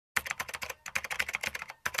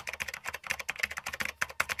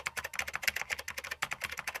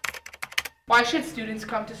Why should students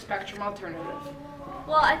come to Spectrum Alternative?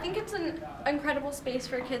 Well, I think it's an incredible space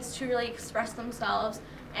for kids to really express themselves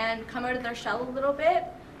and come out of their shell a little bit.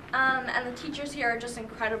 And the teachers here are just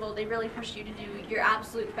incredible. They really push you to do your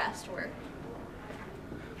absolute best work.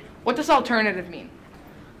 What does alternative mean?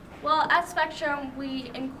 Well, at Spectrum,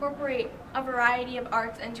 we incorporate a variety of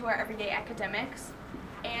arts into our everyday academics,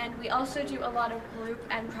 and we also do a lot of group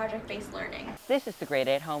and project-based learning. This is the Grade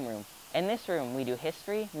 8 homeroom. In this room, we do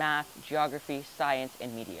history, math, geography, science,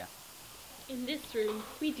 and media. In this room,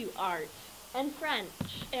 we do art, and French,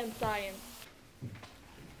 and science.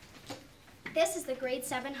 This is the Grade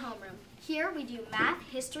 7 homeroom. Here we do math,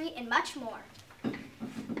 history, and much more.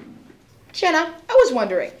 Jenna, I was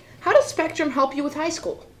wondering, how does Spectrum help you with high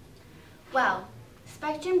school? Well,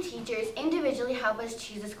 Spectrum teachers individually help us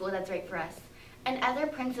choose a school that's right for us, and other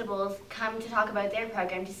principals come to talk about their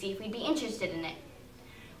program to see if we'd be interested in it.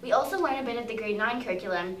 We also learn a bit of the grade 9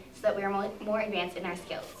 curriculum so that we are more advanced in our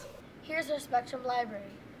skills. Here's our Spectrum library.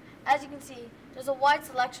 As you can see, there's a wide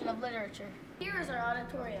selection of literature. Here is our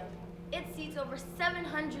auditorium. It seats over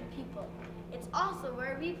 700 people. It's also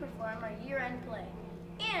where we perform our year-end play.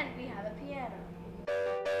 And we have a piano.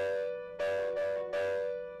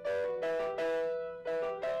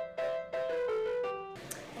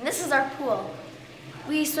 And this is our pool.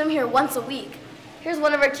 We swim here once a week. Here's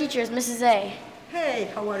one of our teachers, Mrs. A.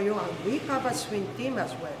 Hey, how are you? And we have a swim team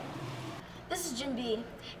as well. This is Gym B.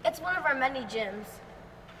 It's one of our many gyms.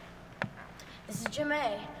 This is Gym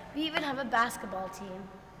A. We even have a basketball team.